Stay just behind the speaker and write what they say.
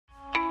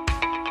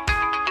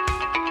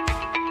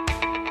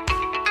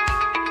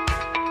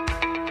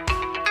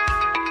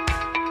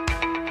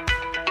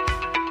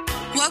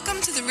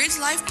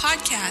Life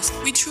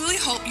podcast. We truly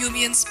hope you'll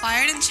be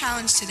inspired and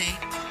challenged today.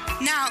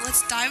 Now,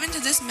 let's dive into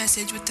this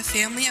message with the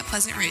family at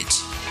Pleasant Ridge.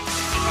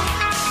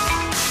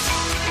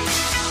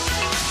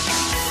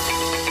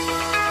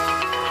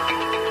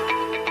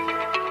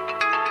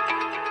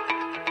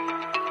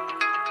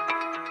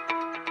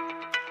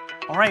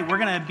 All right, we're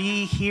going to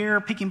be here,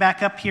 picking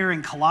back up here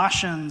in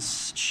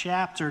Colossians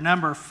chapter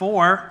number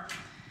 4.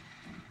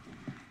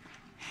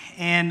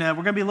 And we're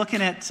going to be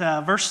looking at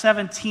verse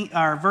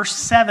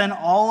 7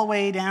 all the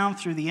way down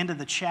through the end of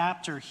the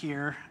chapter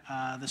here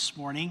this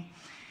morning.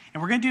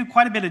 And we're going to do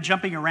quite a bit of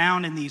jumping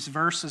around in these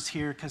verses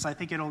here because I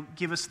think it'll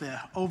give us the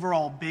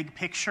overall big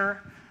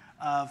picture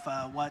of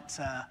what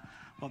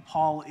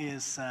Paul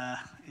is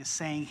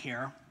saying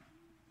here.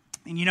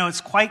 And you know,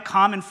 it's quite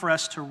common for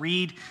us to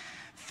read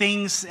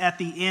things at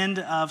the end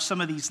of some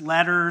of these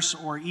letters,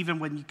 or even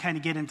when you kind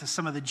of get into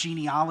some of the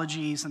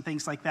genealogies and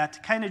things like that, to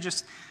kind of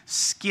just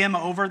skim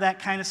over that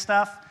kind of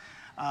stuff,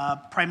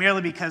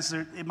 primarily because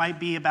it might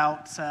be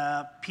about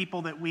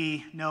people that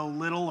we know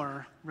little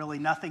or really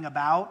nothing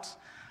about.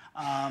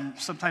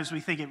 Sometimes we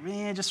think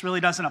it just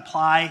really doesn't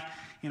apply,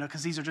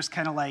 because these are just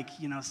kind of like,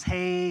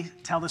 hey,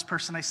 tell this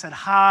person I said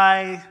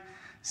hi,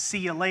 see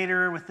you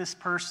later with this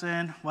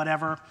person,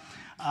 whatever.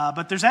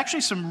 But there's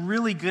actually some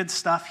really good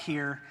stuff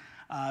here.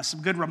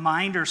 Some good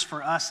reminders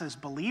for us as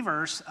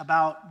believers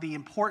about the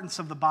importance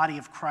of the body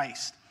of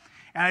Christ.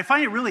 And I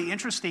find it really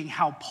interesting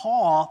how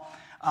Paul,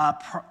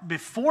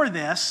 before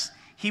this,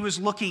 he was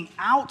looking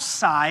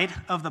outside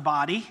of the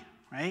body,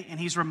 right? And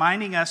he's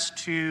reminding us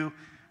to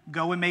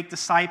go and make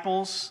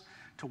disciples,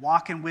 to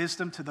walk in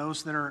wisdom to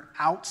those that are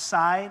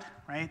outside,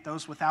 right?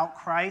 Those without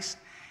Christ.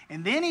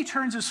 And then he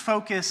turns his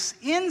focus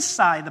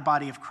inside the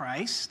body of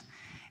Christ,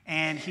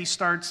 and he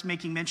starts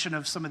making mention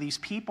of some of these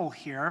people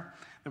here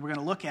that we're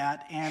going to look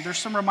at. And there's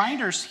some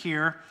reminders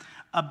here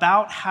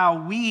about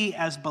how we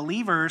as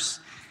believers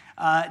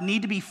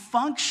need to be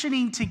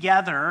functioning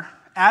together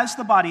as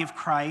the body of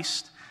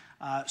Christ,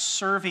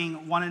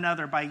 serving one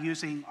another by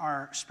using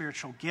our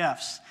spiritual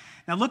gifts.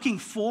 Now, looking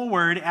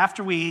forward,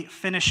 after we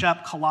finish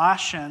up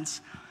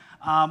Colossians,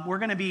 we're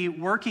going to be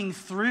working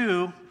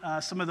through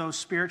some of those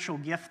spiritual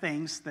gift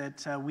things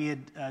that we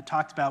had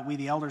talked about, we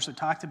the elders had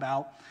talked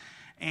about.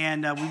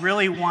 And we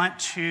really want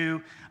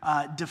to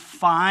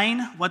define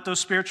what those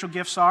spiritual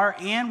gifts are,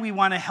 and we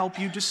want to help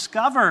you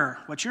discover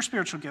what your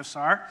spiritual gifts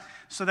are,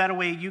 so that a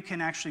way you can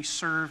actually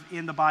serve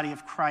in the body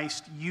of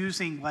Christ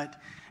using what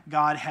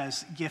God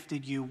has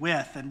gifted you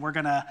with. And we're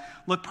going to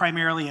look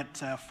primarily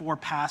at four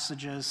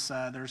passages.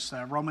 There's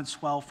Romans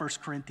 12, 1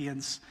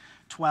 Corinthians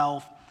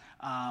 12,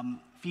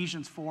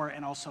 Ephesians 4,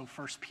 and also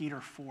 1 Peter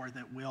 4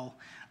 that we'll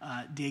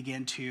dig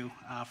into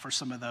for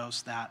some of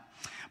those that.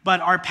 But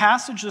our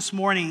passage this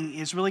morning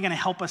is really going to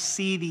help us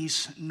see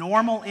these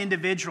normal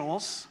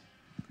individuals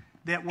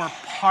that were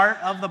part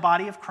of the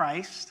body of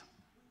Christ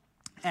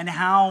and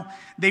how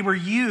they were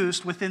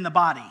used within the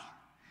body.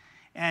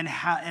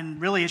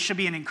 And really it should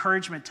be an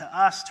encouragement to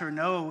us to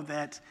know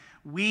that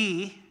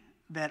we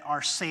that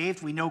are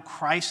saved, we know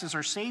Christ is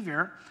our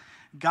Savior,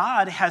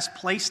 God has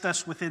placed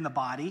us within the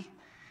body,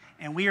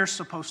 and we are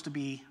supposed to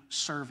be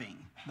serving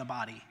the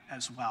body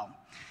as well.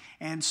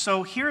 And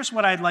so here's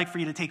what I'd like for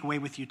you to take away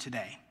with you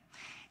today.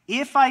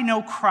 If I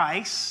know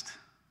Christ,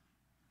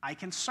 I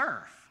can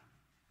serve.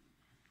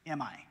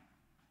 Am I?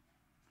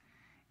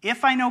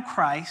 If I know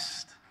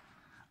Christ,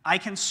 I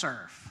can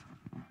serve.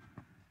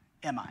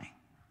 Am I?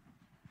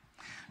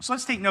 So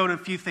let's take note of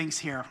a few things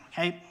here,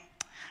 okay?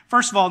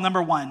 First of all,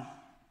 number one,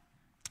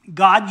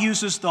 God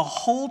uses the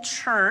whole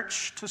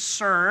church to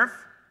serve,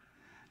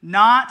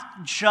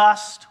 not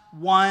just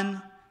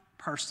one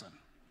person.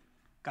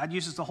 God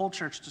uses the whole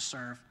church to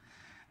serve,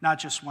 not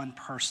just one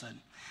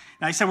person.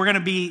 Now, I said we're going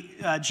to be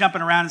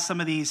jumping around in some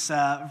of these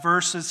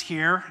verses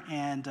here,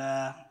 and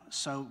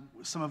so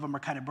some of them are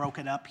kind of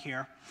broken up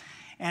here.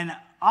 And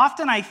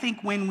often I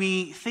think when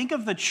we think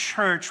of the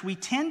church, we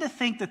tend to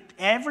think that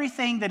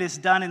everything that is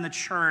done in the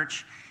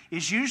church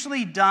is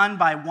usually done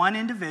by one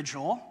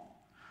individual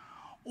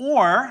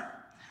or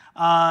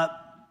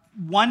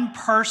one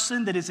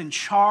person that is in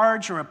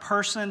charge, or a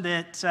person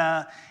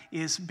that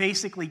is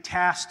basically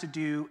tasked to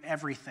do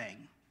everything.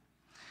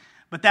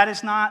 But that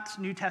is not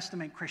New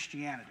Testament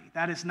Christianity.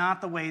 That is not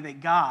the way that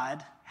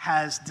God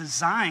has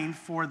designed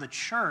for the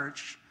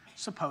church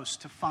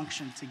supposed to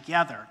function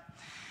together.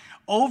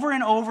 Over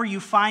and over, you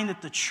find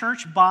that the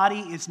church body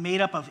is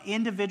made up of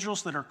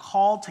individuals that are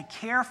called to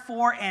care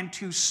for and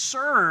to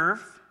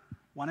serve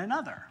one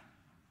another.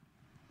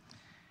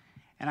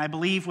 And I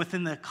believe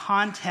within the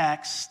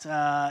context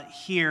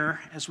here,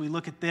 as we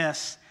look at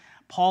this,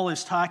 Paul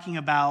is talking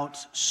about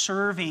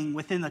serving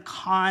within the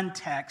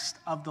context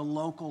of the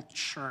local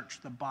church,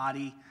 the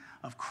body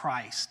of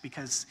Christ,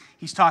 because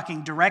he's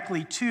talking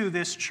directly to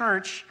this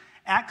church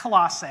at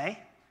Colossae,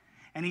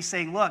 and he's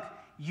saying, look,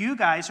 you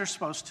guys are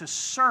supposed to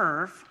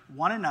serve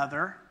one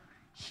another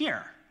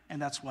here, and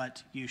that's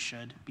what you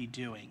should be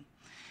doing.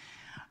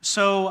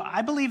 So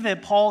I believe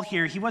that Paul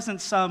here, he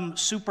wasn't some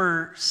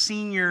super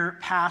senior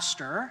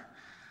pastor.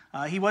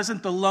 He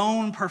wasn't the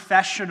lone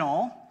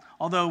professional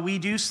although we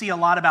do see a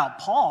lot about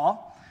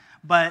Paul,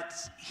 but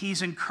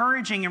he's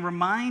encouraging and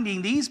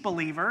reminding these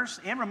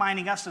believers, and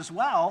reminding us as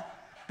well,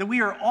 that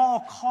we are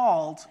all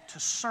called to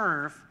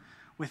serve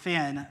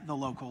within the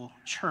local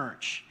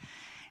church.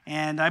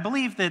 And I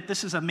believe that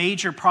this is a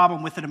major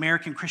problem within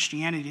American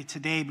Christianity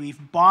today.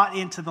 We've bought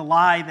into the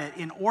lie that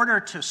in order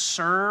to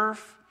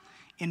serve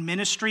in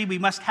ministry, we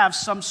must have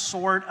some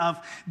sort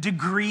of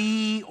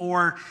degree,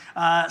 or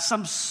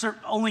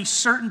only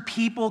certain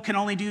people can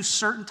only do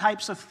certain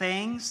types of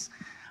things.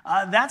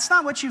 That's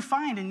not what you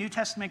find in New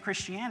Testament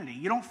Christianity.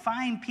 You don't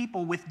find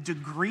people with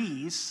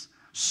degrees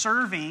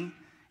serving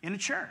in a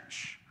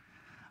church.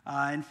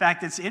 In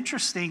fact, it's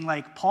interesting,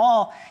 like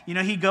Paul,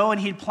 he'd go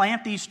and he'd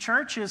plant these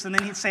churches, and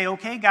then he'd say,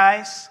 okay,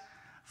 guys,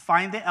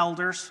 find the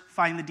elders,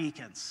 find the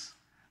deacons.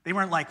 They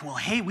weren't like, well,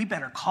 hey, we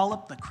better call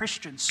up the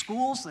Christian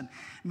schools, and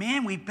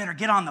man, we better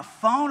get on the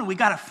phone, and we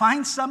got to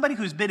find somebody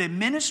who's been in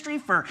ministry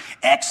for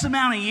X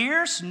amount of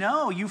years.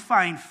 No, you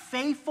find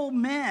faithful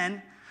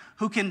men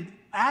who can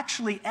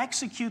actually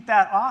execute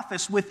that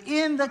office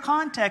within the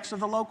context of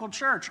the local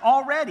church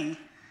already,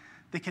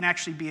 that can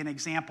actually be an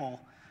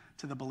example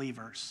to the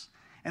believers.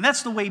 And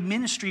that's the way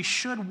ministry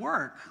should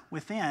work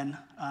within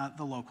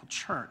the local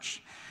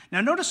church. Now,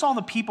 notice all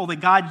the people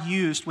that God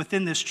used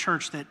within this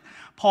church that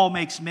Paul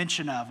makes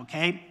mention of,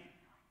 okay?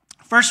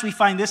 First, we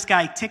find this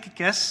guy,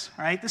 Tychicus,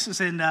 right? This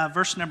is in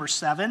verse number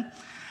 7.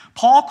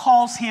 Paul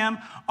calls him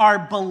our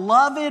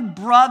beloved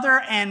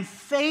brother and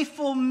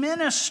faithful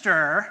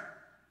minister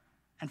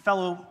and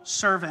fellow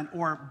servant,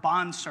 or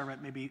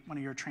bondservant, maybe one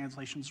of your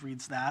translations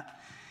reads that.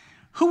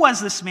 Who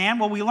was this man?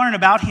 Well, we learn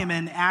about him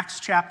in Acts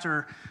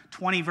chapter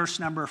 20, verse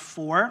number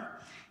 4.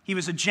 He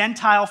was a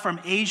Gentile from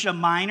Asia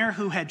Minor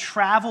who had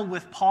traveled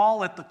with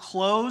Paul at the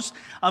close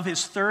of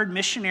his third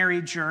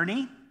missionary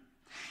journey.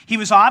 He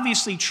was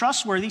obviously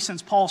trustworthy,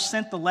 since Paul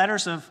sent the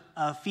letters of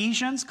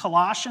Ephesians,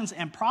 Colossians,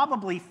 and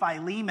probably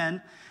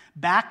Philemon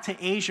back to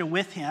Asia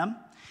with him.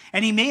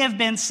 And he may have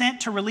been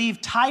sent to relieve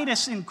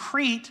Titus in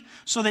Crete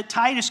so that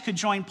Titus could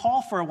join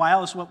Paul for a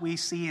while, is what we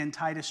see in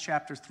Titus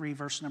chapter 3,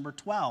 verse number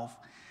 12.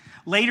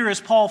 Later, as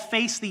Paul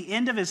faced the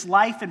end of his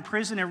life in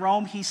prison in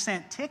Rome, he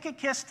sent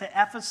Tychicus to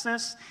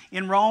Ephesus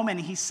in Rome, and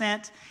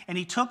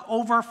he took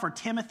over for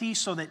Timothy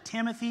so that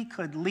Timothy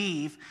could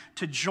leave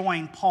to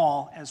join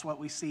Paul, as what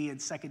we see in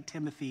 2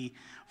 Timothy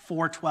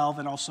 4:12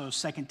 and also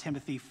 2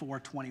 Timothy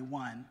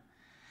 4:21.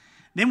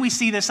 Then we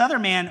see this other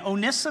man,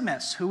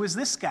 Onesimus. Who is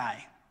this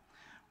guy?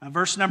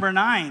 Verse number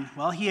 9.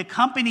 Well, he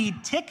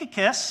accompanied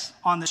Tychicus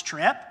on this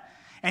trip,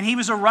 and he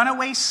was a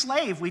runaway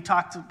slave. We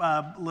talked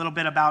a little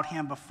bit about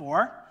him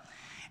before.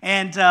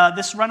 And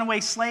this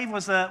runaway slave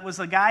was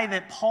a guy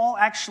that Paul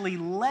actually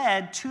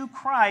led to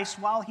Christ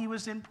while he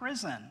was in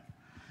prison.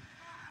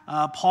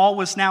 Paul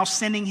was now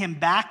sending him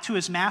back to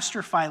his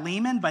master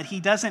Philemon, but he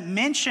doesn't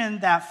mention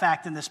that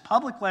fact in this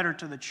public letter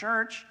to the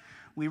church.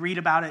 We read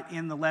about it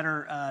in the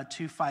letter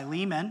to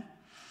Philemon.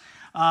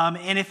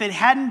 And if it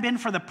hadn't been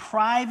for the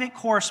private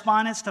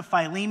correspondence to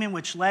Philemon,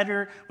 which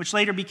later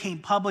became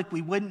public,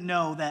 we wouldn't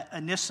know that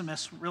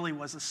Onesimus really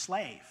was a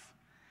slave,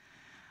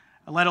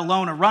 let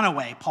alone a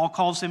runaway. Paul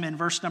calls him in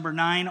verse number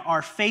 9,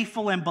 our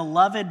faithful and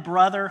beloved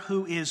brother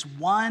who is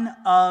one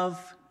of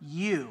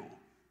you.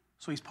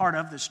 So he's part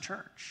of this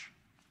church.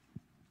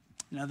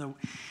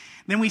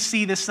 Then we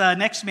see this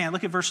next man.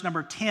 Look at verse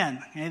number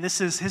 10. Okay,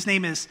 his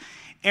name is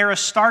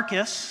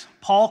Aristarchus.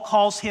 Paul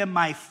calls him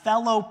my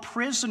fellow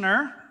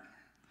prisoner.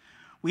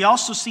 We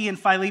also see in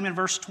Philemon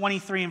verse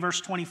 23 and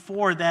verse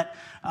 24 that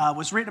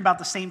was written about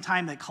the same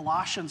time that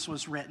Colossians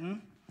was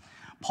written.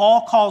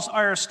 Paul calls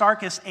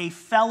Aristarchus a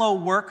fellow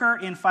worker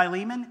in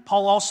Philemon.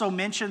 Paul also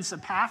mentions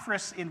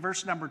Epaphras in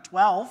verse number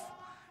 12,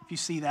 if you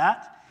see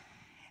that.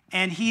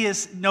 And he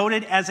is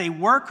noted as a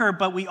worker,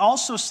 but we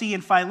also see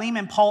in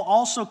Philemon, Paul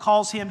also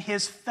calls him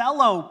his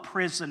fellow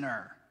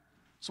prisoner.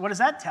 So what does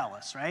that tell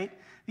us, right?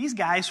 These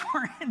guys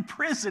were in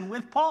prison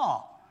with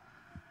Paul.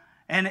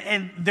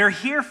 And they're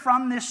here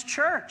from this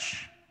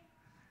church.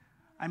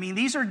 I mean,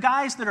 these are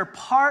guys that are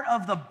part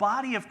of the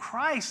body of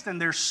Christ, and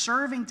they're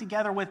serving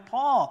together with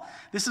Paul.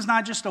 This is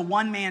not just a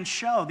one-man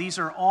show. These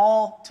are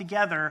all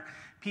together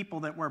people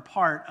that were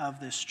part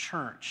of this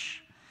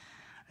church.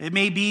 It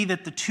may be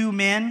that the two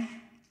men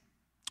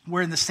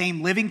were in the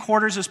same living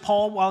quarters as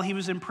Paul while he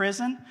was in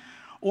prison,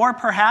 or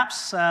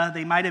perhaps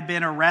they might have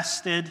been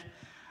arrested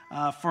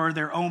for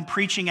their own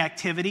preaching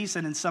activities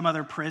and in some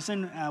other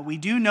prison. We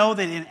do know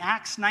that in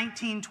Acts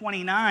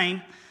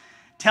 19:29,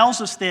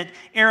 tells us that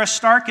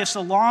Aristarchus,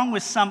 along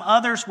with some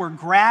others, were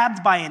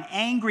grabbed by an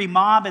angry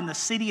mob in the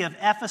city of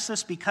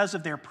Ephesus because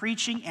of their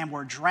preaching and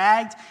were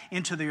dragged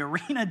into the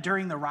arena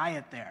during the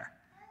riot there.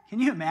 Can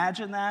you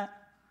imagine that?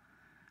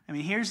 I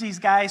mean, here's these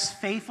guys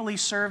faithfully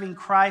serving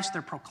Christ,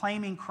 they're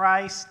proclaiming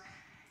Christ,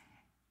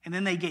 and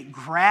then they get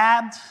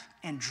grabbed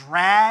and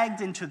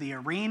dragged into the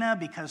arena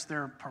because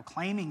they're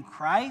proclaiming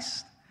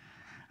Christ.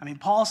 I mean,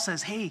 Paul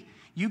says, hey,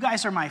 you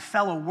guys are my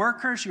fellow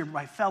workers, you're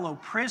my fellow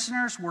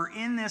prisoners, we're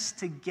in this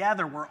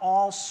together, we're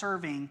all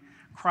serving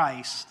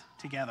Christ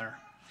together.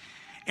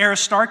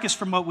 Aristarchus,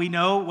 from what we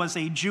know, was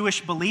a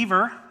Jewish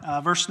believer.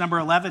 Verse number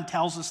 11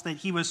 tells us that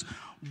he was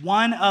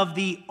one of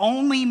the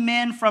only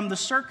men from the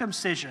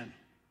circumcision.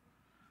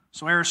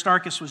 So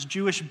Aristarchus was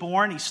Jewish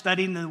born. He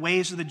studied in the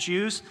ways of the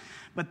Jews.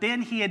 But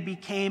then he had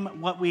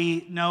became what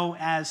we know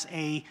as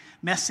a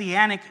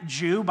Messianic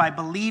Jew by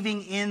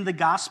believing in the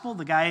gospel.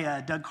 The guy,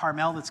 Doug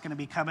Carmel, that's going to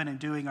be coming and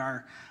doing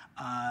our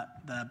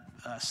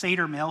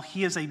Seder meal,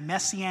 he is a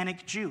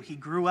Messianic Jew. He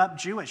grew up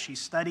Jewish. He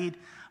studied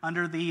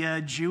under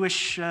the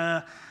Jewish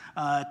Torah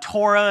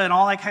and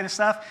all that kind of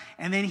stuff.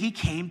 And then he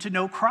came to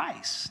know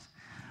Christ.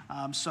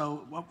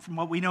 So from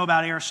what we know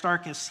about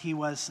Aristarchus, he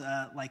was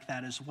like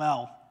that as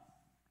well.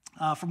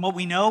 From what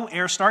we know,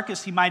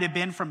 Aristarchus, he might have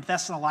been from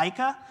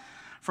Thessalonica.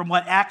 From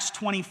what Acts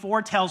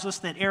 24 tells us,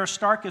 that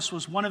Aristarchus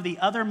was one of the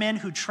other men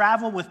who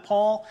traveled with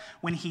Paul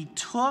when he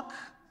took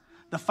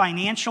the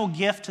financial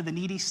gift to the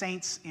needy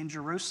saints in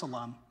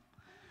Jerusalem.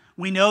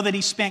 We know that he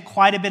spent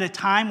quite a bit of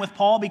time with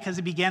Paul because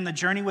he began the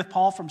journey with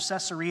Paul from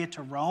Caesarea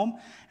to Rome,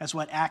 as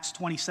what Acts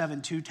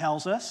 27:2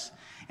 tells us.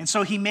 And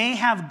so he may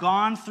have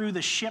gone through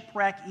the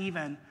shipwreck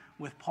even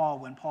with Paul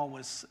when Paul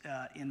was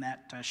in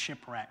that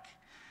shipwreck.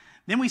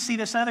 Then we see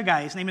this other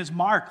guy. His name is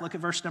Mark. Look at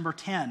verse number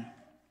 10.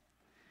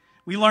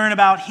 We learn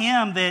about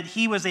him that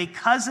he was a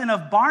cousin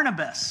of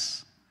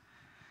Barnabas.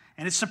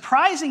 And it's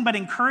surprising but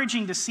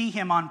encouraging to see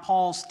him on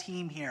Paul's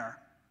team here.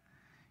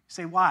 You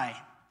say, why?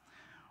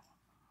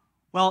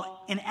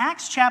 Well, in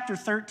Acts chapter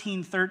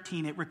 13,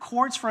 it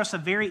records for us a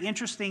very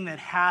interesting that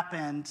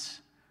happened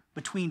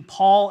between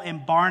Paul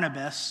and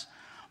Barnabas.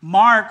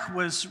 Mark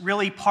was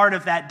really part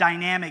of that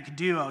dynamic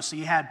duo. So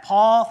you had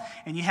Paul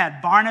and you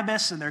had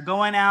Barnabas, and they're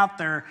going out,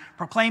 they're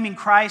proclaiming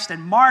Christ,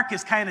 and Mark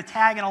is kind of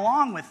tagging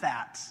along with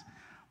that.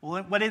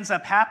 Well, what ends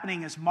up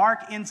happening is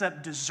Mark ends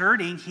up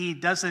deserting. He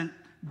doesn't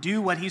do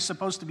what he's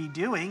supposed to be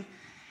doing.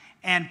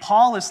 And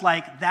Paul is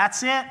like,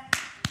 that's it.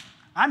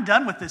 I'm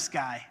done with this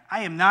guy.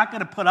 I am not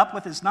going to put up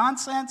with his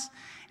nonsense.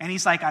 And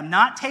he's like, I'm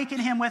not taking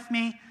him with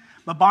me.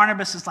 But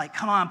Barnabas is like,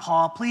 come on,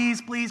 Paul,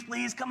 please,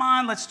 come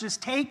on. Let's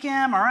just take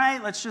him, all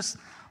right? Let's just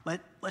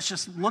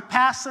look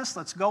past this.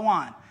 Let's go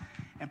on.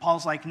 And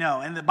Paul's like, no.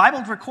 And the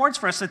Bible records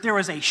for us that there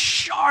was a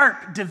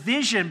sharp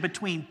division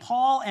between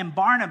Paul and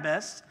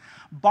Barnabas.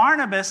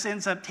 Barnabas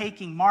ends up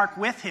taking Mark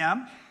with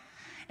him,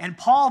 and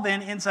Paul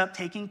then ends up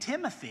taking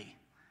Timothy.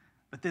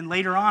 But then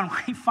later on,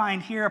 we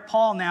find here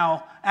Paul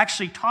now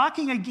actually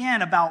talking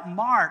again about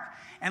Mark.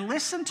 And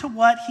listen to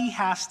what he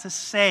has to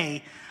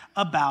say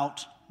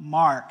about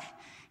Mark.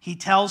 He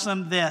tells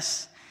them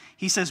this.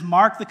 He says,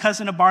 Mark, the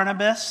cousin of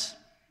Barnabas,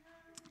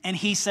 and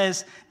he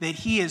says that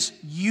he is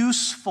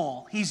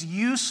useful. He's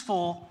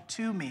useful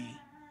to me.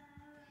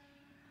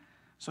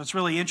 So it's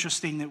really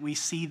interesting that we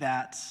see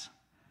that.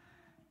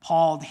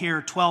 Paul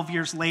here, 12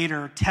 years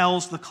later,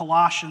 tells the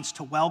Colossians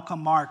to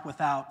welcome Mark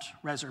without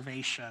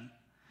reservation.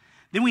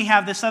 Then we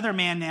have this other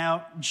man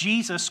now,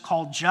 Jesus,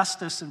 called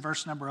Justus in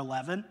verse number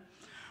 11.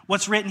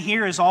 What's written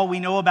here is all we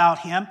know about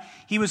him.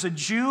 He was a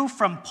Jew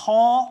from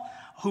Paul,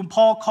 whom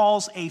Paul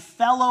calls a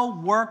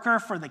fellow worker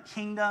for the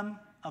kingdom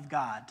of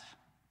God.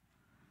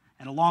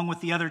 And along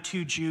with the other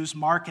two Jews,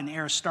 Mark and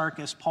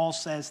Aristarchus, Paul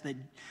says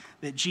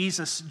that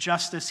Jesus,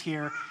 Justus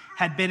here,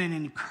 had been an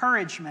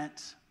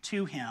encouragement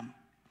to him.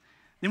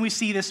 Then we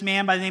see this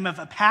man by the name of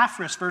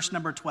Epaphras, verse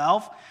number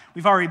 12.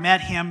 We've already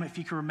met him, if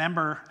you can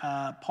remember,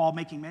 Paul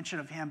making mention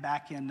of him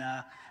back in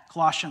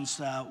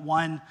Colossians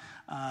 1,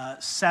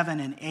 7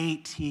 and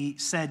 8. He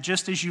said,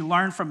 just as you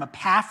learned from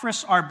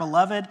Epaphras, our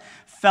beloved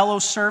fellow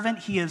servant,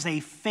 he is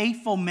a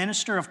faithful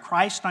minister of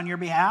Christ on your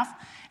behalf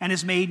and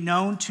has made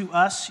known to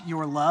us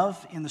your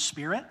love in the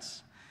Spirit.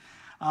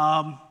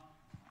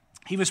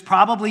 He was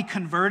probably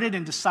converted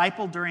and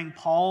discipled during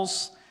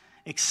Paul's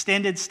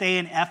extended stay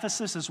in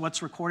Ephesus, is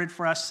what's recorded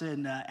for us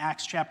in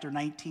Acts chapter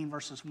 19,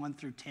 verses 1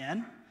 through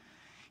 10.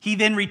 He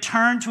then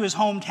returned to his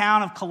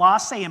hometown of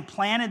Colossae and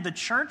planted the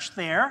church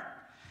there.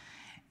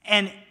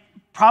 And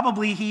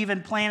probably he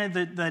even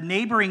planted the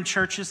neighboring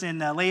churches in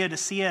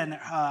Laodicea and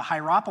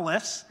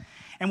Hierapolis.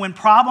 And when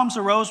problems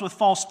arose with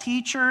false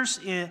teachers,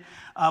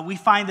 we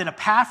find that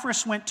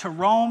Epaphras went to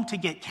Rome to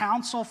get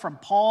counsel from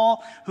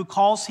Paul, who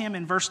calls him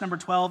in verse number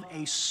 12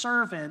 a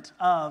servant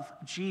of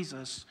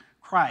Jesus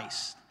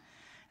Christ.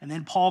 And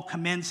then Paul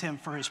commends him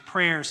for his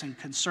prayers and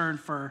concern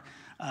for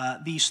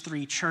these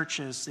three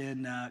churches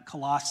in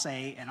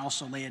Colossae and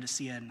also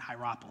Laodicea and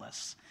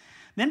Hierapolis.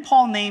 Then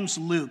Paul names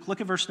Luke. Look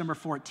at verse number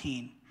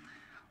 14.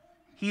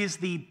 He is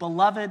the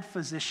beloved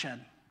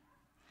physician.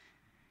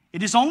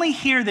 It is only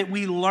here that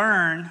we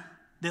learn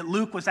that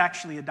Luke was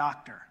actually a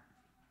doctor.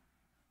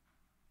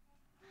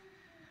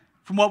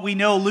 From what we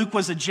know, Luke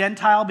was a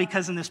Gentile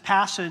because in this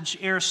passage,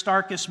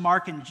 Aristarchus,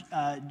 Mark, and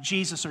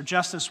Jesus or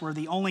Justus were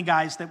the only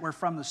guys that were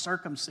from the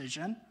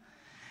circumcision.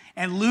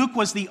 And Luke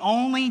was the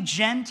only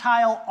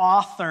Gentile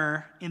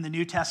author in the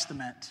New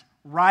Testament,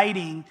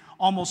 writing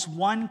almost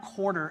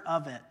 1/4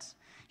 of it.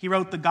 He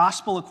wrote the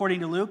Gospel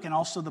according to Luke and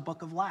also the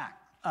book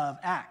of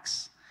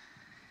Acts.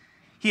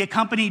 He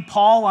accompanied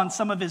Paul on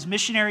some of his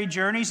missionary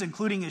journeys,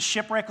 including his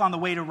shipwreck on the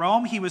way to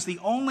Rome. He was the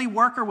only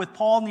worker with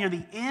Paul near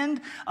the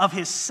end of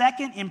his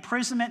second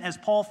imprisonment as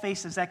Paul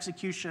faced his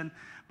execution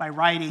by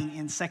writing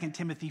in 2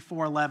 Timothy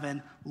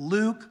 4:11,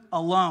 "Luke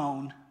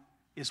alone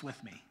is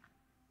with me."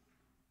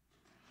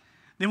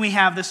 Then we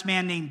have this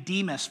man named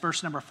Demas,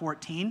 verse number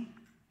 14.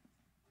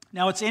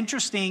 Now it's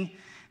interesting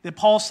that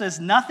Paul says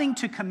nothing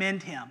to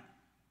commend him.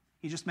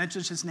 He just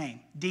mentions his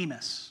name,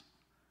 Demas.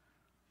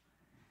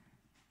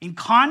 In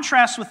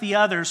contrast with the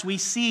others, we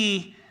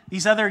see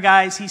these other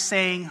guys, he's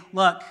saying,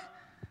 look,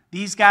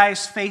 these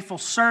guys, faithful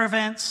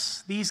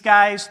servants, these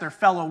guys, they're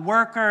fellow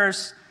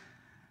workers,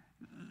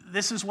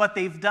 this is what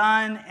they've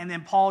done, and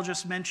then Paul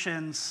just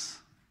mentions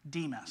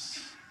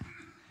Demas.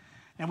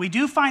 And we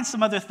do find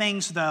some other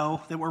things,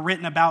 though, that were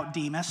written about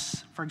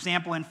Demas. For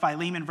example, in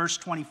Philemon, verse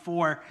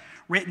 24,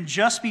 written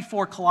just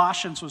before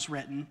Colossians was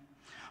written,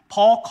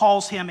 Paul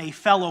calls him a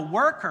fellow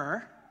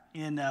worker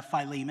in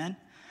Philemon,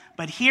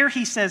 but here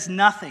he says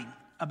nothing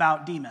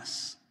about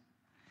Demas.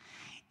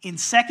 In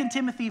 2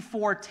 Timothy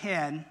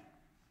 4:10,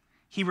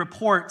 he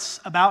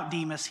reports about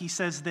Demas. He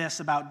says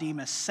this about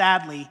Demas: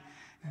 "Sadly,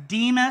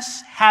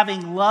 Demas,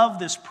 having loved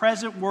this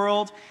present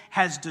world,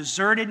 has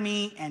deserted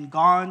me and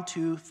gone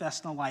to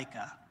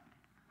Thessalonica."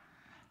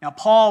 Now,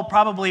 Paul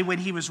probably, when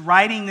he was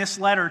writing this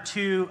letter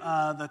to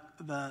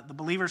the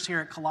believers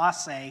here at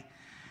Colossae,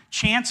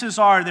 chances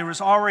are there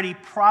was already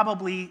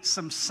probably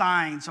some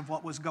signs of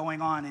what was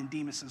going on in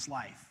Demas's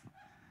life.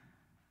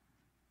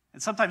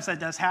 And sometimes that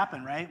does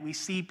happen, right? We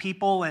see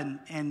people and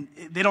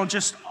they don't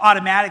just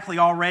automatically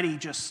already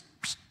just,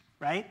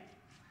 right?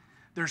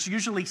 There's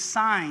usually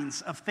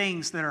signs of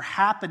things that are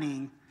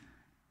happening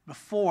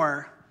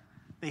before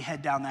they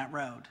head down that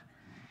road.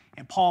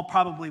 And Paul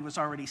probably was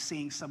already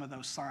seeing some of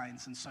those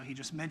signs, and so he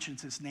just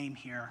mentions his name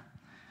here.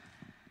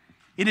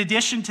 In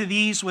addition to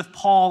these with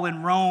Paul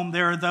in Rome,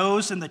 there are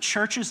those in the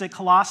churches at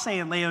Colossae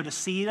and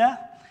Laodicea.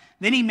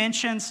 Then he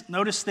mentions,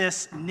 notice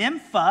this,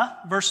 Nympha,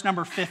 verse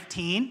number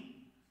 15,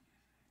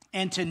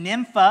 and to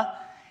Nympha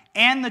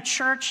and the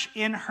church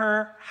in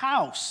her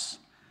house.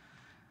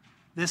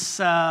 This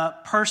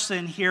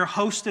person here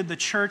hosted the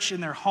church in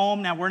their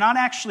home. Now, we're not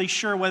actually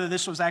sure whether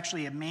this was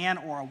actually a man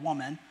or a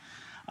woman.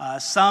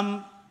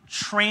 Some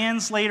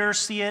translators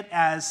see it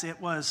as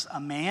it was a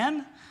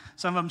man.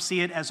 Some of them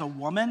see it as a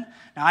woman.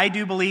 Now, I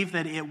do believe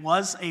that it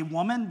was a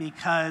woman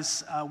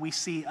because we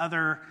see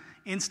other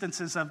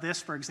instances of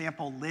this. For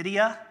example,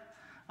 Lydia,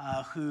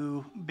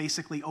 who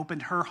basically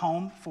opened her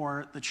home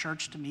for the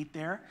church to meet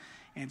there.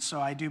 And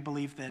so I do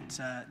believe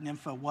that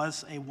Nympha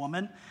was a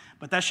woman.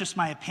 But that's just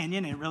my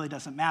opinion. It really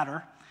doesn't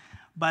matter.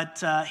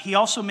 But he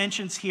also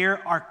mentions here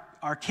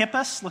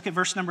Archippus. Look at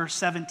verse number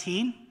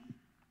 17.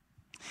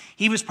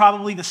 He was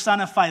probably the son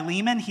of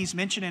Philemon. He's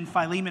mentioned in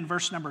Philemon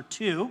verse number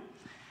 2.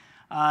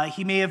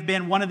 He may have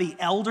been one of the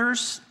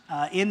elders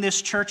in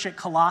this church at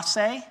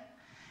Colossae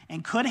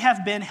and could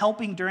have been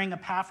helping during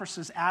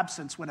Epaphras'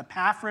 absence when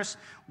Epaphras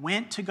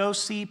went to go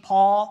see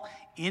Paul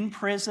in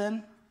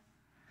prison.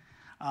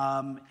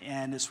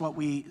 And it's what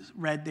we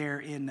read there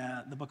in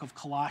the book of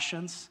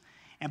Colossians.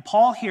 And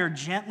Paul here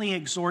gently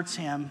exhorts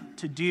him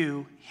to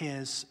do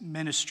his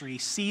ministry.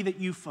 See that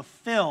you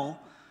fulfill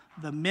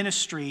the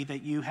ministry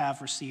that you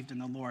have received in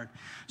the Lord.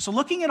 So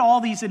looking at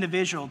all these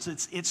individuals,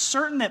 it's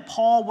certain that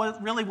Paul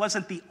really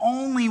wasn't the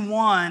only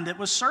one that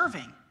was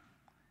serving.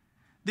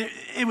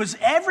 It was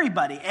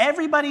everybody.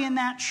 Everybody in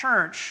that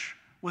church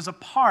was a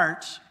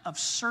part of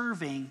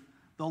serving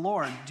the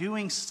Lord,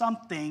 doing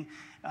something,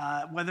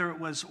 whether it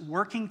was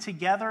working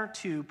together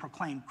to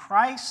proclaim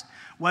Christ,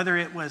 whether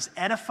it was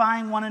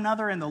edifying one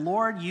another in the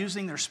Lord,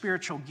 using their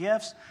spiritual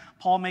gifts.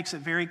 Paul makes it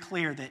very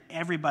clear that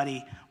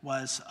everybody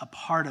was a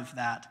part of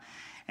that.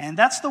 And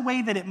that's the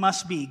way that it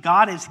must be.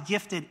 God has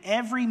gifted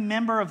every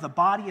member of the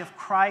body of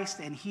Christ,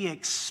 and he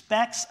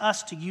expects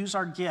us to use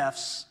our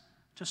gifts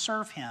to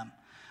serve him.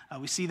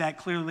 We see that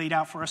clearly laid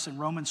out for us in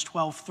Romans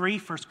 12:3,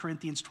 1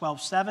 Corinthians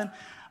 12:7,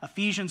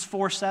 Ephesians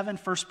 4:7,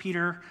 1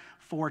 Peter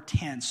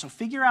 4:10. So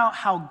figure out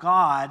how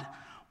God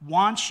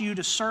wants you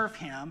to serve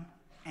him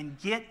and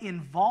get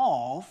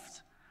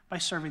involved by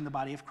serving the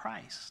body of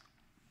Christ.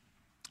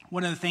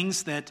 One of the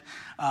things that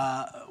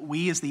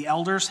we as the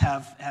elders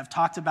have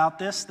talked about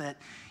this, that,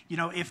 you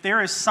know, if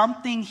there is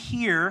something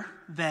here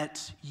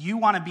that you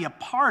want to be a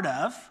part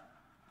of,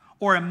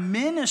 or a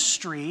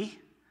ministry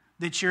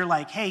that you're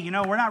like, hey, you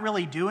know, we're not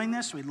really doing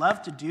this, we'd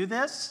love to do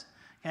this,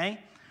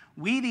 okay?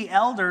 We, the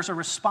elders, are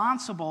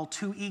responsible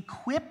to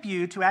equip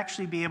you to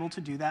actually be able to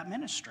do that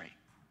ministry.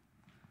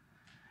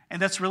 And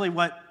that's really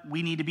what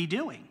we need to be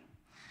doing.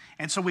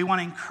 And so we want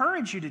to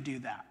encourage you to do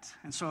that.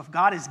 And so if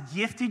God has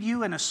gifted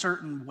you in a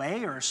certain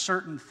way or a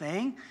certain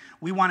thing,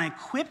 we want to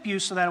equip you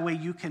so that way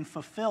you can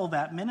fulfill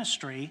that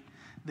ministry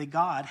that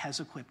God has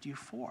equipped you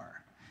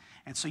for.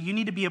 And so you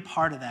need to be a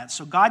part of that.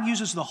 So God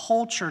uses the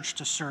whole church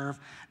to serve,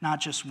 not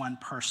just one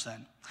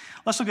person.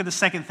 Let's look at the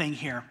second thing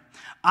here.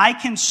 I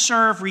can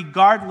serve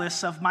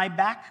regardless of my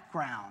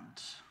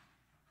background.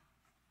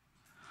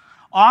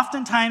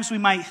 Oftentimes we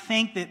might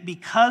think that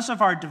because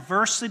of our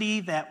diversity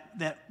that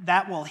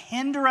that will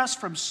hinder us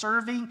from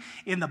serving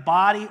in the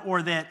body,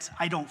 or that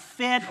I don't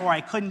fit, or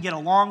I couldn't get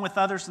along with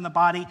others in the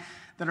body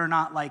that are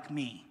not like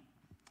me.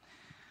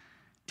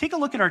 Take a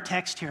look at our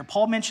text here.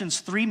 Paul mentions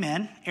 3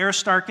 men,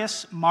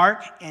 Aristarchus,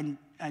 Mark, and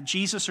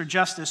Jesus or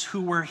Justus,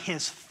 who were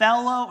his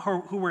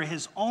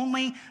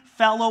only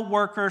fellow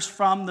workers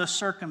from the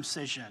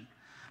circumcision.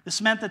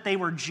 This meant that they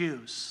were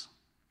Jews.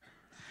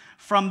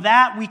 From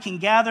that, we can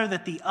gather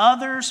that the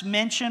others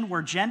mentioned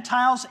were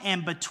Gentiles,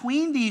 and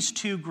between these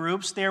two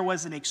groups, there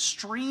was an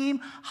extreme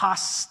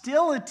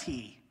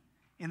hostility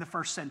in the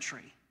first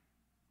century.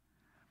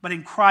 But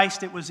in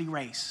Christ, it was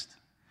erased.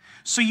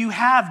 So you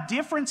have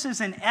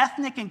differences in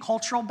ethnic and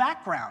cultural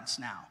backgrounds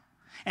now,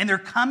 and they're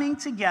coming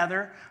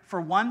together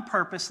for one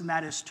purpose, and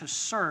that is to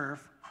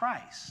serve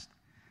Christ.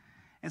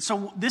 And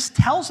so this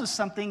tells us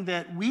something,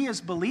 that we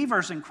as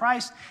believers in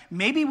Christ,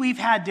 maybe we've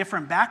had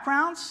different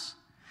backgrounds.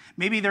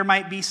 Maybe there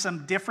might be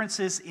some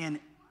differences in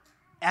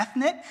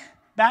ethnic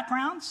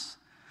backgrounds.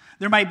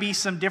 There might be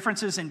some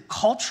differences in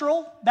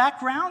cultural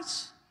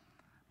backgrounds.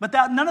 But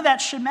none of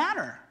that should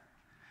matter,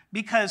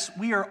 because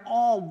we are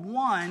all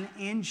one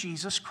in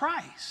Jesus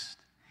Christ.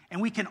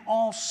 And we can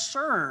all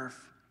serve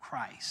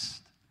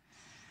Christ.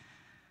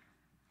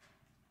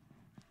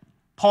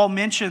 Paul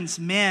mentions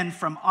men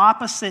from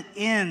opposite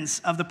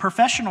ends of the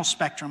professional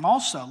spectrum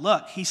also.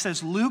 Look, he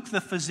says Luke the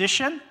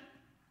physician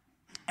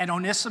and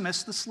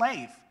Onesimus the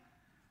slave.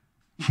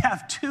 You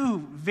have 2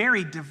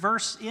 very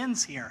diverse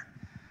ends here.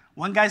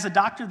 One guy's a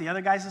doctor, the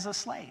other guy's a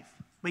slave.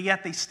 But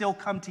yet they still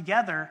come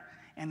together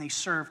and they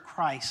serve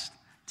Christ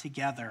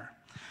together.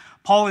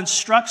 Paul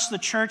instructs the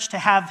church to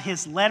have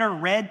his letter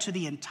read to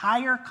the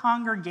entire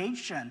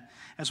congregation,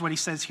 as what he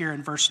says here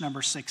in verse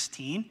number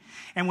 16.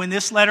 And when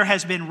this letter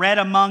has been read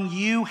among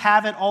you,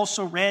 have it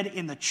also read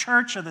in the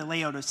church of the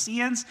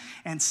Laodiceans,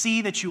 and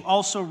see that you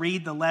also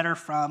read the letter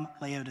from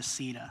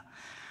Laodicea.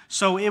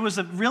 So it was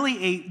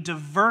really a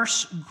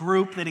diverse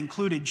group that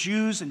included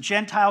Jews and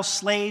Gentiles,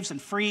 slaves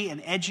and free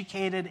and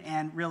educated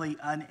and really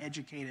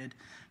uneducated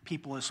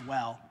people as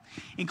well.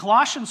 In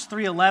Colossians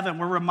 3:11,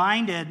 we're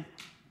reminded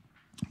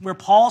where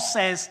Paul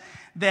says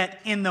that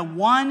in the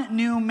one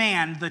new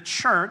man, the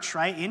church,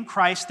 right, in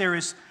Christ, there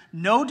is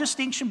no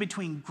distinction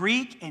between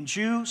Greek and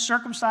Jew,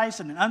 circumcised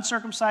and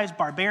uncircumcised,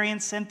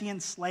 barbarian, Scythian,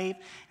 slave,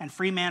 and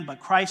free man,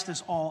 but Christ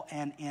is all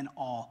and in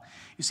all.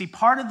 You see,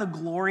 part of the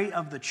glory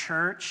of the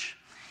church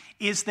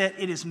is that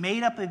it is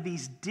made up of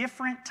these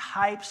different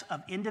types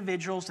of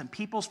individuals and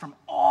peoples from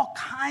all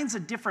kinds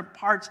of different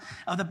parts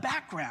of the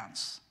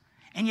backgrounds.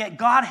 And yet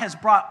God has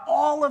brought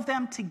all of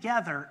them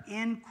together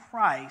in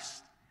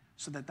Christ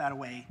so that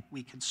way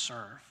we can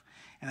serve.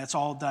 And that's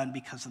all done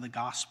because of the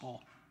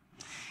gospel.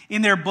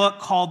 In their book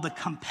called The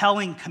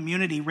Compelling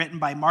Community, written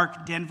by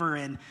Mark Denver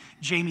and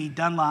Jamie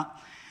Dunlop,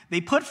 they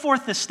put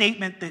forth the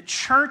statement that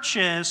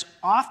churches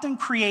often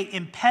create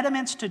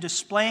impediments to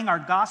displaying our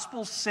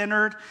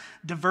gospel-centered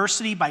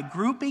diversity by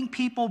grouping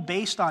people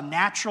based on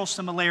natural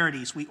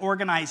similarities. We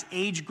organize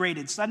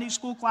age-graded Sunday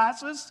school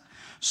classes,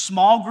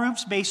 small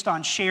groups based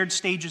on shared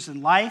stages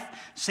in life,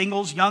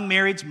 singles, young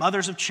marrieds,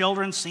 mothers of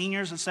children,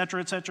 seniors, etc.,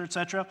 etc.,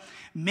 etc.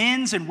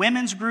 Men's and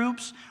women's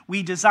groups.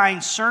 We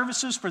design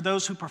services for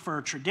those who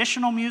prefer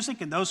traditional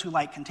music and those who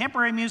like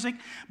contemporary music.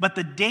 But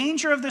the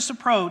danger of this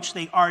approach,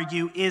 they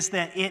argue, is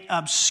that it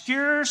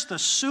obscures the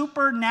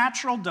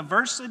supernatural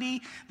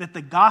diversity that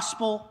the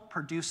gospel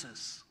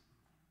produces.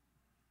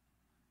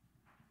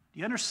 Do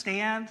you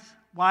understand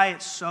why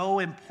it's so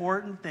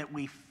important that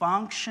we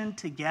function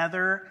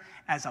together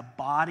as a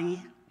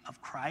body of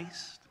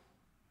Christ?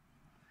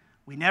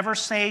 We never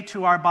say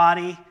to our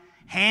body,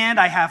 hand,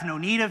 I have no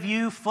need of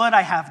you. Foot,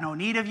 I have no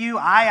need of you.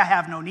 Eye, I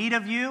have no need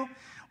of you.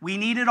 We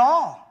need it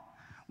all.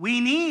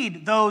 We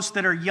need those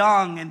that are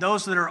young and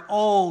those that are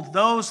old,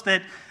 those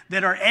that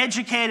are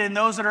educated and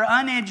those that are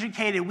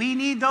uneducated. We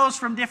need those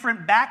from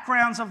different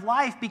backgrounds of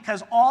life,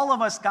 because all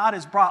of us, God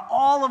has brought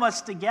all of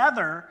us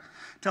together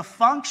to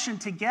function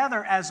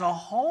together as a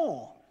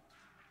whole.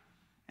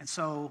 And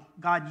so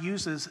God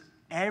uses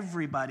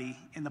everybody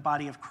in the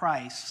body of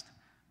Christ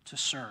to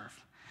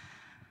serve.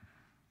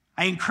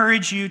 I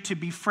encourage you to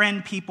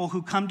befriend people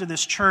who come to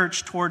this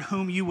church toward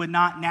whom you would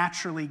not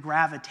naturally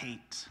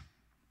gravitate.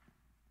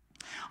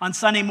 On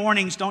Sunday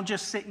mornings, don't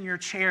just sit in your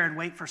chair and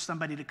wait for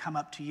somebody to come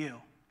up to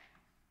you.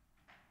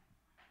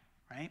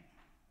 Right?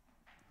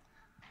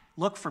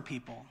 Look for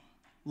people.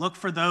 Look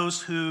for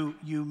those who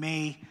you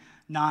may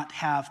not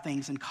have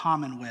things in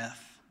common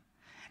with.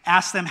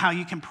 Ask them how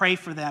you can pray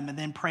for them, and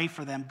then pray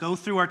for them. Go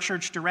through our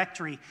church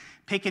directory,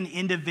 pick an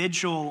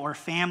individual or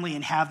family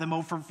and have them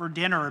over for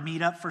dinner or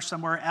meet up for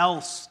somewhere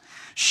else.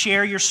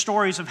 Share your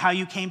stories of how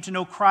you came to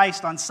know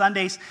Christ. On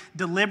Sundays,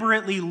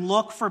 deliberately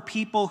look for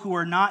people who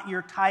are not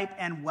your type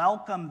and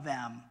welcome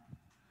them.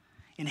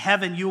 In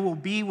heaven, you will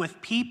be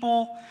with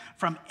people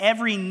from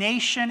every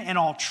nation and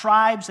all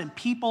tribes and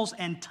peoples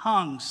and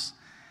tongues.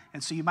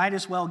 And so you might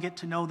as well get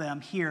to know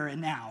them here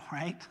and now,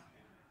 right?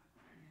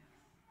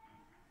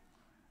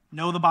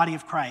 Know the body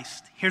of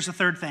Christ. Here's the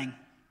third thing.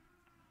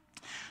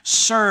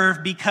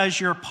 Serve because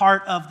you're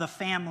part of the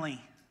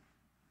family.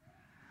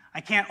 I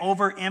can't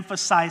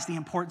overemphasize the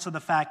importance of the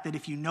fact that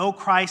if you know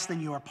Christ,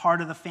 then you are part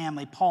of the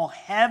family. Paul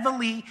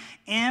heavily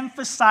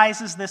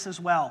emphasizes this as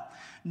well.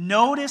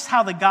 Notice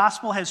how the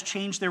gospel has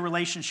changed their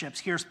relationships.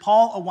 Here's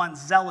Paul, a once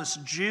zealous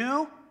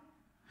Jew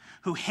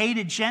who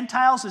hated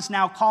Gentiles, is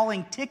now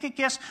calling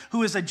Tychicus,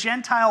 who is a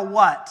Gentile,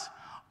 what?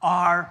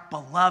 Our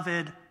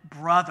beloved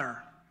brother.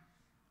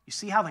 You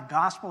see how the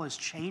gospel has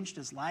changed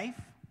his life?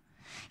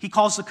 He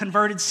calls the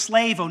converted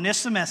slave,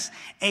 Onesimus,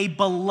 a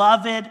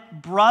beloved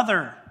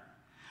brother.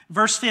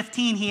 Verse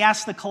 15, he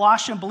asks the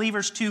Colossian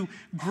believers to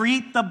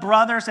greet the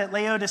brothers at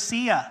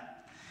Laodicea.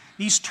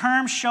 These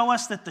terms show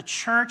us that the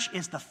church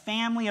is the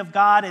family of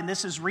God, and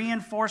this is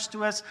reinforced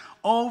to us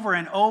over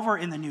and over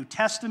in the New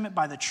Testament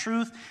by the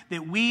truth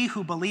that we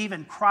who believe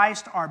in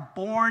Christ are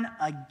born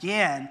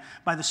again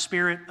by the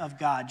Spirit of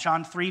God.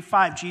 John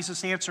 3:5,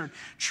 Jesus answered,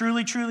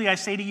 "Truly, truly, I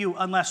say to you,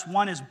 unless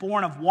one is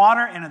born of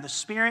water and of the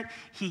Spirit,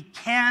 he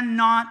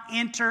cannot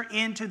enter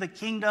into the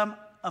kingdom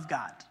of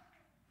God."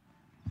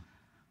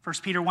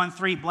 1 Peter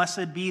 1:3,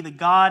 "Blessed be the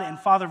God and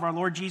Father of our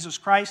Lord Jesus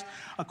Christ.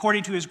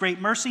 According to his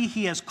great mercy,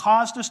 he has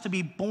caused us to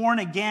be born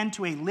again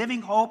to a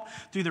living hope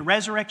through the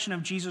resurrection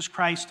of Jesus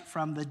Christ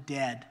from the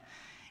dead."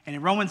 And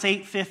in Romans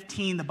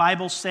 8:15, the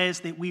Bible says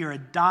that we are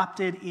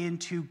adopted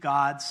into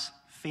God's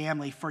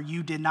family. "For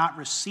you did not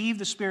receive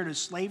the spirit of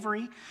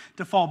slavery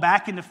to fall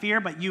back into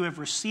fear, but you have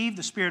received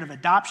the spirit of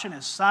adoption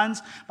as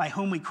sons, by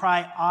whom we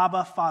cry,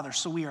 Abba, Father."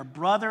 So we are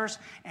brothers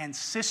and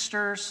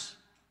sisters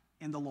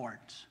in the Lord.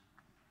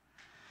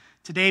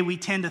 Today, we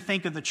tend to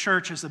think of the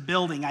church as a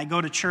building. I go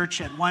to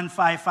church at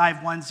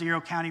 15510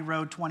 County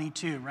Road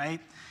 22,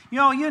 right?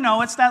 You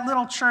know, it's that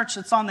little church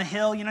that's on the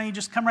hill. You know, you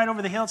just come right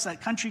over the hill. It's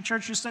that country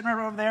church just sitting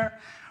right over there.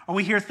 Or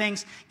we hear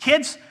things,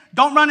 kids,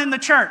 don't run in the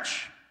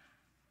church.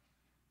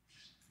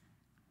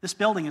 This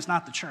building is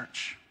not the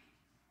church.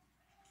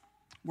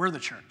 We're the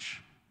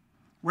church.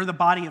 We're the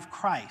body of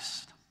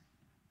Christ.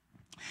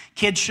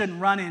 Kids shouldn't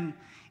run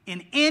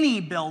in any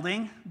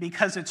building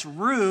because it's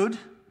rude.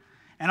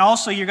 And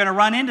also, you're going to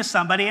run into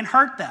somebody and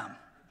hurt them.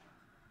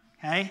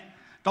 Okay?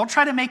 Don't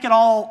try to make it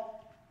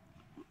all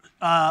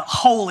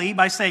holy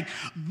by saying,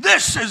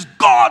 "This is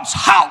God's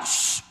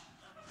house.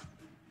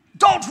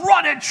 Don't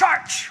run in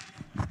church."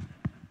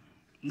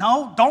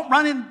 No, don't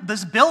run in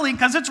this building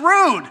because it's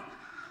rude.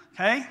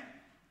 Okay?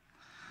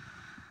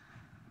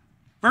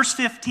 Verse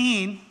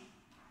 15,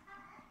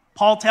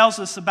 Paul tells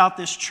us about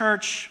this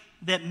church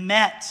that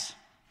met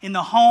in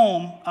the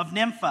home of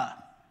Nympha.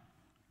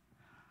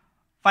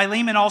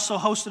 Philemon also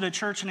hosted a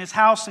church in his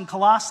house in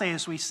Colossae,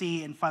 as we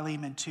see in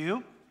Philemon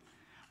 2.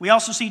 We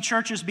also see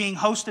churches being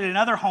hosted in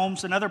other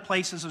homes and other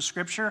places of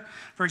Scripture.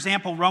 For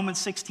example, Romans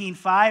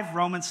 16:5,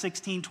 Romans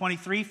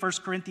 16:23,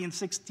 1 Corinthians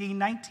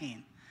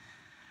 16:19.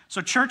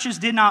 So churches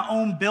did not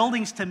own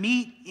buildings to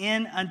meet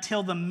in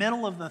until the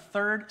middle of the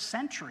 3rd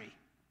century.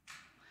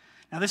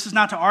 Now, this is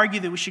not to argue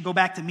that we should go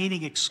back to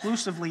meeting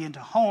exclusively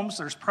into homes.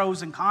 There's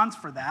pros and cons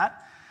for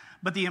that.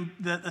 But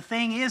the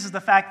thing is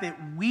the fact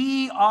that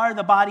we are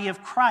the body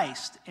of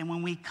Christ. And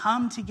when we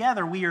come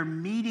together, we are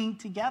meeting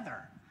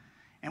together.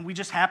 And we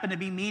just happen to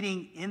be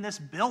meeting in this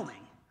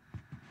building.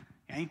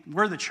 Okay?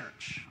 We're the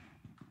church.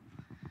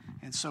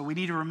 And so we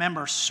need to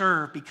remember,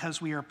 serve,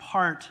 because we are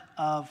part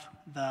of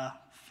the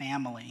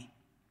family.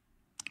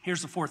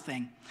 Here's the 4th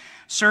thing.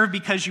 Serve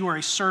because you are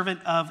a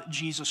servant of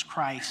Jesus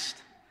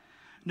Christ.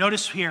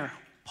 Notice here,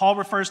 Paul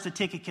refers to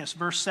Tychicus,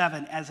 verse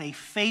 7, as a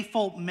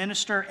faithful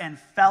minister and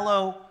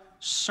fellow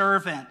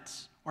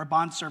servant or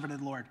bondservant of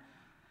the Lord.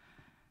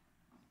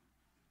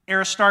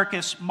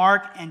 Aristarchus,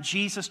 Mark, and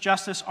Jesus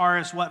Justus are,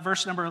 as what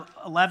verse number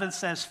 11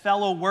 says,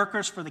 fellow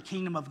workers for the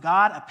kingdom of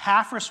God.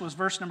 Epaphras was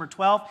verse number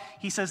 12.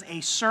 He says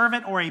a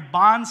servant or a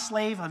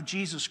bondslave of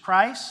Jesus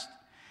Christ.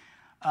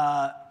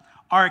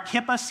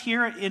 Archippus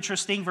here,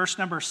 interesting, verse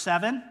number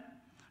 7.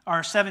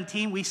 Or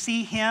 17, we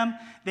see him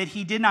that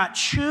he did not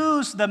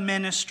choose the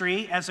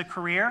ministry as a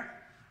career,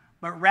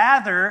 but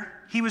rather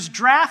he was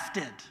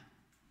drafted.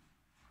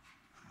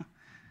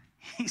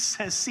 He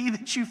says, see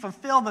that you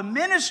fulfill the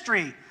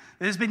ministry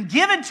that has been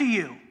given to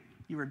you.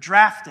 You were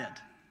drafted.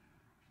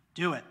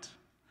 Do it.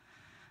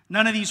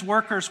 None of these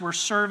workers were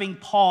serving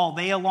Paul.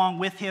 They, along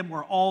with him,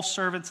 were all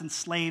servants and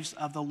slaves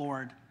of the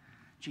Lord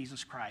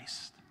Jesus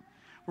Christ.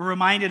 We're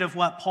reminded of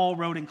what Paul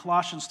wrote in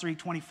Colossians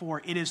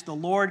 3:24. It is the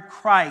Lord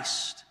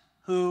Christ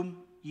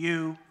whom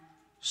you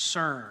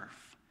serve.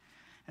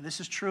 And this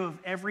is true of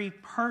every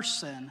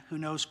person who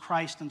knows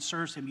Christ and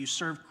serves him. You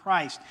serve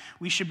Christ.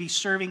 We should be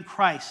serving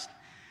Christ.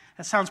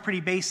 That sounds pretty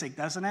basic,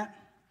 doesn't it?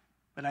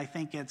 But I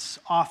think it's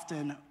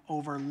often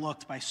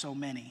overlooked by so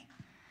many.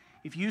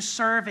 If you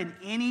serve in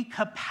any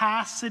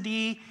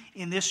capacity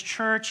in this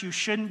church, you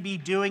shouldn't be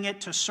doing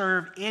it to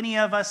serve any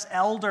of us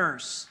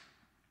elders.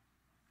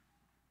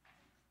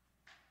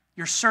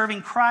 You're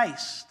serving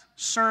Christ.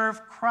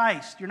 Serve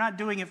Christ. You're not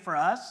doing it for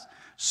us.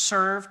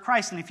 Serve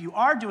Christ. And if you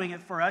are doing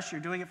it for us, you're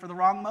doing it for the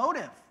wrong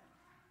motive,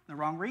 the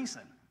wrong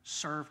reason.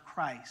 Serve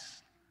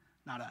Christ,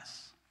 not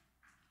us.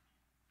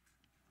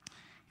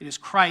 It is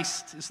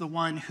Christ is the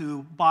one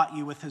who bought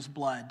you with his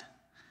blood.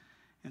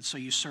 And so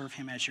you serve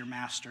him as your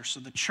master. So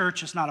the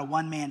church is not a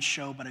one-man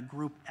show, but a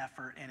group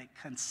effort. And it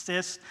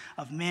consists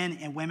of men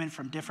and women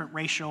from different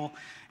racial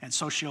and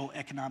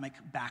socioeconomic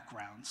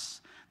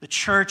backgrounds. The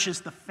church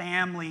is the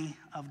family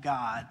of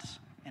God,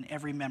 and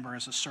every member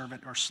is a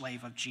servant or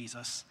slave of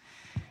Jesus.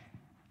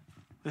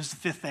 This is the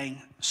fifth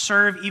thing.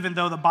 Serve even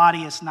though the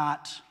body is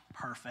not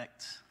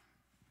perfect.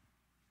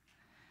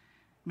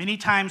 Many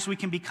times we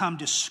can become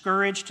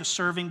discouraged to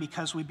serving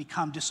because we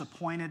become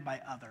disappointed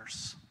by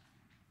others.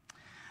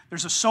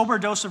 There's a sober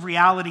dose of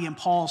reality in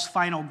Paul's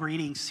final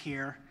greetings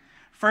here.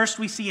 First,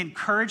 we see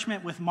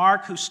encouragement with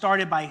Mark, who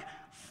started by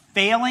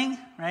failing,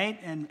 right?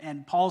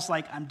 And Paul's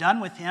like, I'm done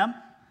with him,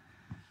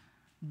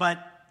 but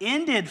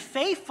ended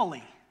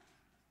faithfully.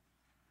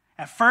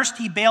 At first,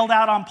 he bailed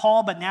out on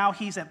Paul, but now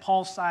he's at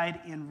Paul's side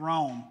in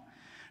Rome.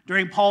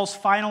 During Paul's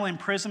final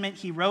imprisonment,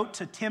 he wrote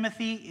to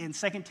Timothy in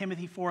 2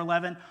 Timothy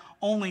 4:11,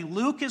 only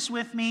Luke is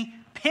with me.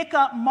 Pick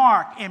up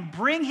Mark and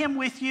bring him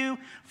with you,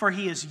 for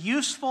he is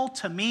useful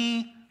to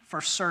me for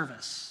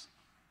service.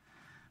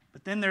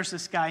 But then there's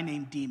this guy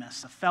named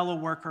Demas, a fellow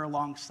worker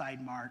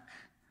alongside Mark,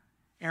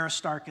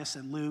 Aristarchus,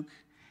 and Luke.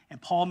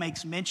 And Paul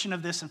makes mention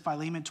of this in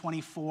Philemon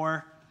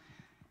 24.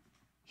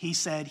 He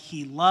said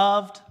he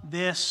loved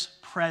this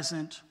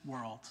present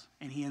world,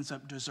 and he ends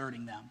up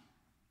deserting them.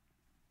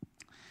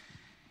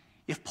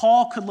 If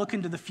Paul could look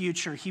into the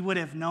future, he would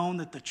have known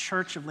that the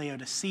church of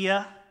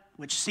Laodicea,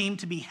 which seemed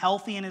to be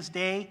healthy in his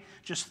day,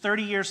 just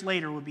 30 years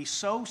later would be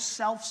so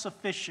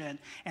self-sufficient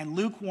and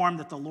lukewarm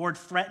that the Lord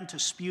threatened to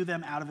spew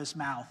them out of his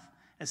mouth,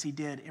 as he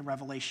did in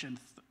Revelation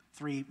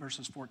 3,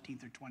 verses 14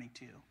 through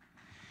 22.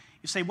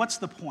 You say, what's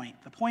the point?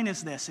 The point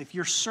is this. If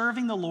you're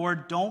serving the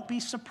Lord, don't be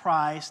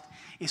surprised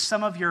if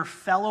some of your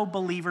fellow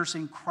believers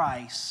in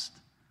Christ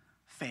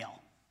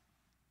fail.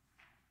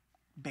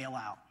 Bail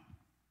out.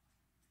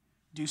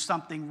 Do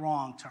something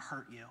wrong to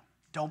hurt you.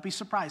 Don't be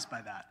surprised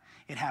by that.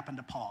 It happened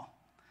to Paul.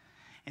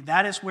 And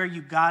that is where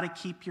you got to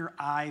keep your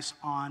eyes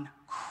on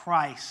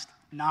Christ,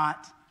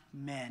 not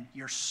men.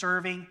 You're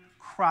serving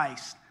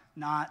Christ,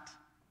 not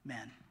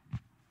men.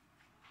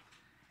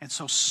 And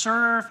so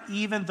serve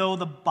even though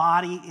the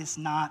body is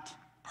not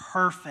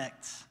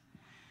perfect.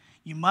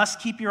 You must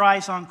keep your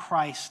eyes on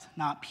Christ,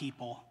 not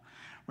people.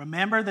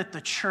 Remember that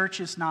the church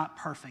is not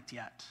perfect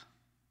yet.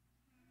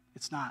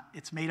 It's not.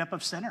 It's made up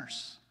of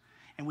sinners.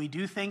 And we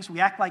do things, we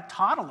act like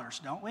toddlers,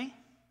 don't we?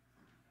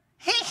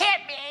 He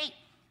hit me.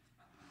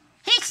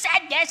 He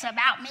said this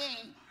about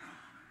me.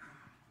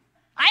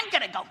 I'm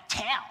going to go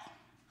tell.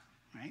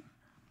 Right?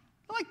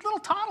 We're like little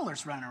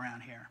toddlers running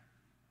around here.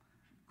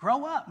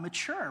 Grow up,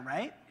 mature,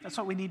 right? That's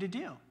what we need to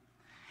do.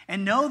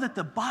 And know that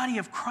the body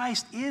of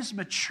Christ is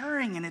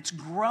maturing and it's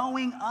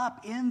growing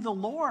up in the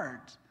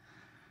Lord.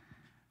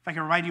 If I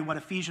can remind you what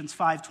Ephesians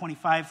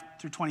 5:25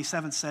 through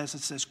 27 says,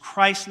 it says,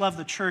 Christ loved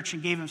the church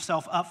and gave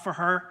himself up for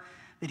her,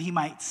 that he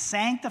might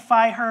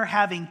sanctify her,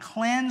 having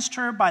cleansed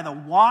her by the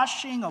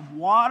washing of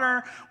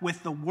water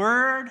with the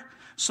word,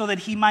 so that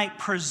he might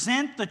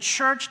present the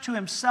church to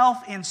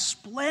himself in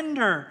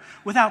splendor,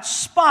 without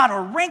spot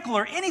or wrinkle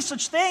or any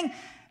such thing,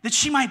 that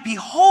she might be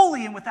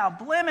holy and without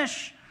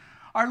blemish.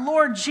 Our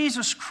Lord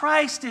Jesus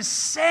Christ is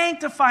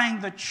sanctifying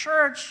the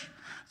church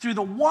through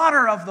the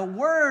water of the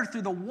word,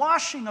 through the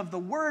washing of the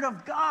word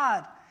of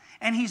God.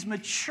 And he's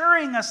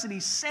maturing us and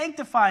he's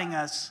sanctifying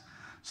us,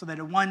 so that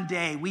in one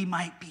day we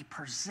might be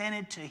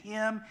presented to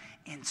him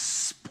in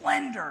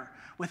splendor,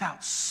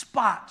 without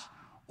spot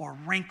or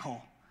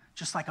wrinkle,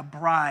 just like a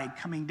bride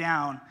coming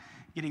down,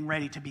 getting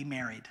ready to be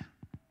married.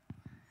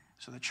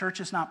 So the church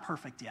is not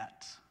perfect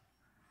yet.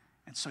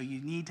 And so you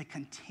need to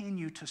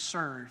continue to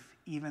serve,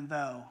 even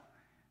though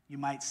you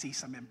might see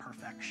some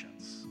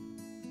imperfections.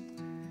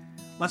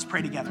 Let's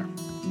pray together.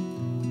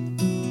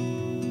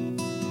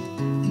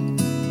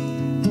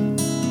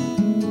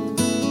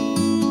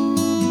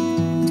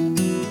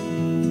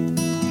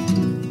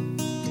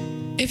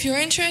 If you're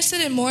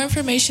interested in more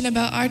information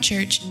about our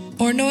church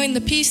or knowing the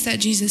peace that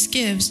Jesus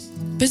gives,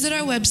 visit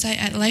our website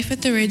at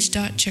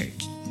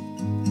lifeattheridge.church.